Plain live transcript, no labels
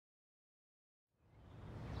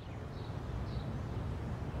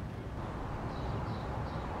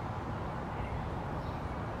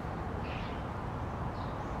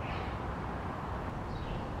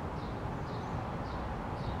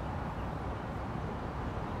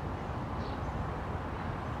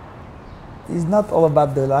It's not all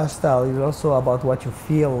about the lifestyle, it's also about what you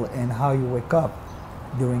feel and how you wake up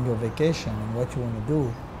during your vacation and what you want to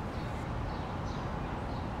do.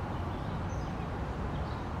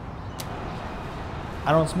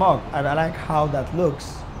 I don't smoke. I like how that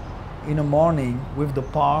looks in the morning with the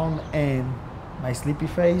palm and my sleepy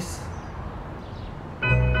face.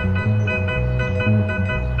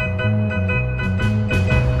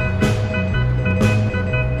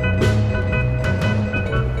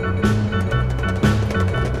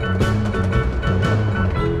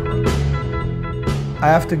 I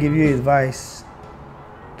have to give you advice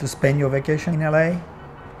to spend your vacation in LA.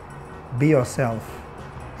 Be yourself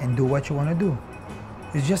and do what you want to do.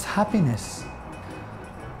 It's just happiness.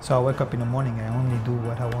 So I wake up in the morning, I only do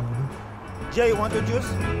what I want to do. Jay, you want the juice?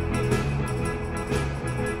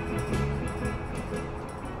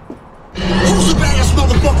 Who's the baddest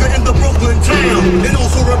motherfucker in the Brooklyn town? And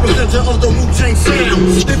also representative of the Wu-Tang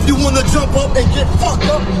sound. If you wanna jump up and get fucked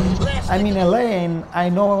up. I'm in LA and I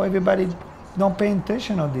know everybody don't pay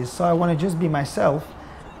attention on this, so I want to just be myself.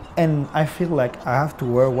 And I feel like I have to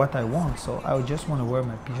wear what I want, so I just want to wear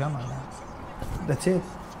my pyjama now. That's it.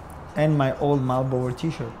 And my old Marlboro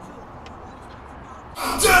t-shirt.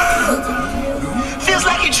 Feels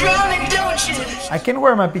like you're drowning, don't you? I can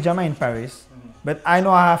wear my pyjama in Paris, but I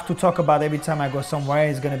know I have to talk about every time I go somewhere,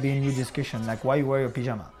 it's gonna be a new discussion, like why you wear your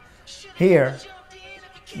pyjama. Here,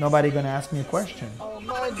 nobody gonna ask me a question. Oh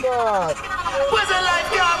my God. Where's a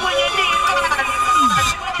lifeguard when you need one?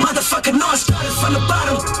 Motherfucker, no, I started from the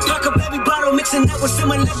bottom. Talk a baby bottle, mixing that with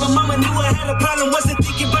someone like my mama knew I had a problem. Wasn't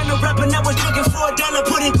thinking about no rapping, I was looking for $1.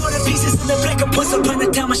 Putting quarter pieces in the back of once upon a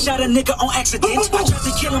time I shot a nigga on accident. I tried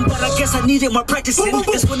to kill him, but I guess I needed more practicing.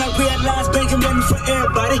 That's when I realized banging money for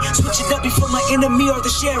everybody. Switch it up before my enemy or the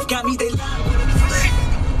sheriff got me. They lied.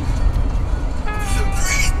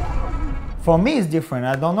 For me, it's different.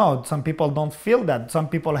 I don't know. Some people don't feel that. Some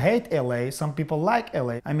people hate LA. Some people like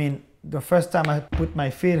LA. I mean, the first time I put my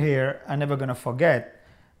feet here, I'm never gonna forget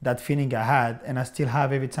that feeling I had, and I still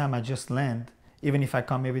have every time I just land. Even if I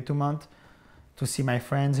come every 2 months to see my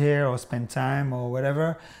friends here or spend time or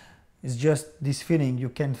whatever, it's just this feeling.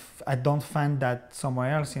 I don't find that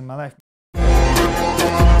somewhere else in my life.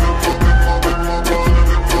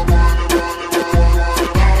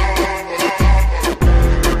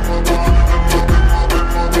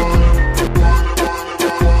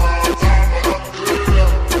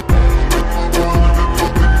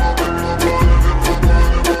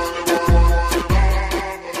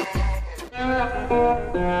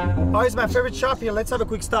 Oh, it's my favorite shop here. Let's have a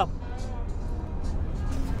quick stop.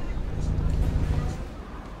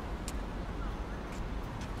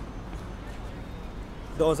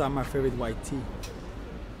 Those are my favorite white tea.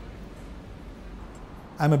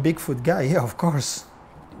 I'm a big food guy, yeah, of course.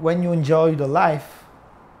 When you enjoy the life,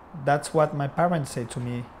 that's what my parents say to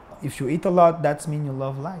me. If you eat a lot, that means you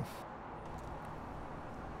love life.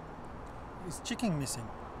 Is chicken missing?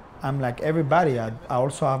 I'm like everybody. I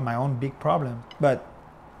also have my own big problem, but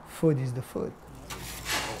food is the food.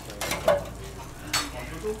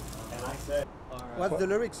 What the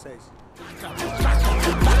lyrics says?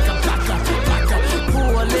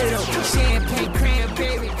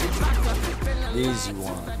 These you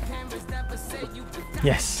want.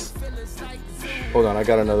 Yes. Hold on, I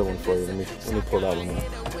got another one for you. Let me pull that one out.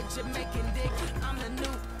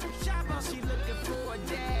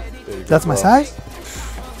 There you go, That's my bro. size?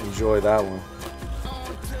 Enjoy that one.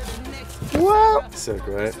 Wow. Sick,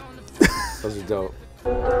 right? Those are dope.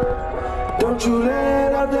 Don't you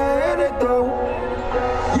let out the antidote.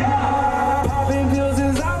 Yeah, popping pills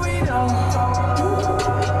is all we know.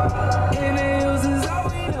 Inhales is all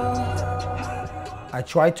we know. I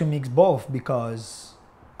try to mix both because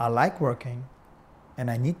I like working and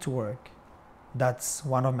I need to work. That's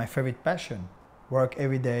one of my favorite passions. Work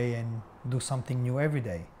every day and do something new every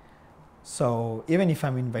day. So even if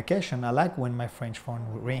I'm in vacation, I like when my French phone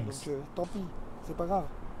rings. Donc, tant pis, c'est pas grave.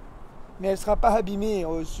 Mais elle sera pas abîmée,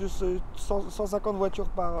 juste 150 voitures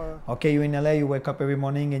par... Okay, you're in LA, you wake up every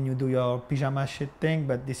morning and you do your pyjama shit thing,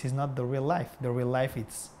 but this is not the real life. The real life,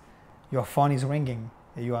 it's your phone is ringing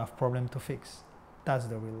and you have problem to fix. That's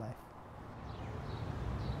the real life.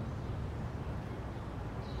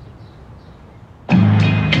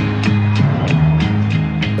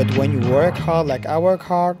 But when you work hard like I work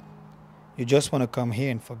hard, you just want to come here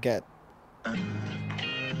and forget.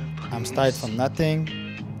 I'm started from nothing.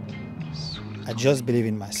 I just believe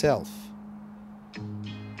in myself.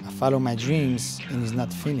 I follow my dreams and it's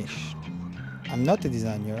not finished. I'm not a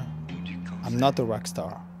designer. I'm not a rock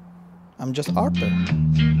star. I'm just Harper.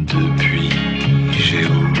 Depuis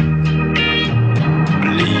Géo.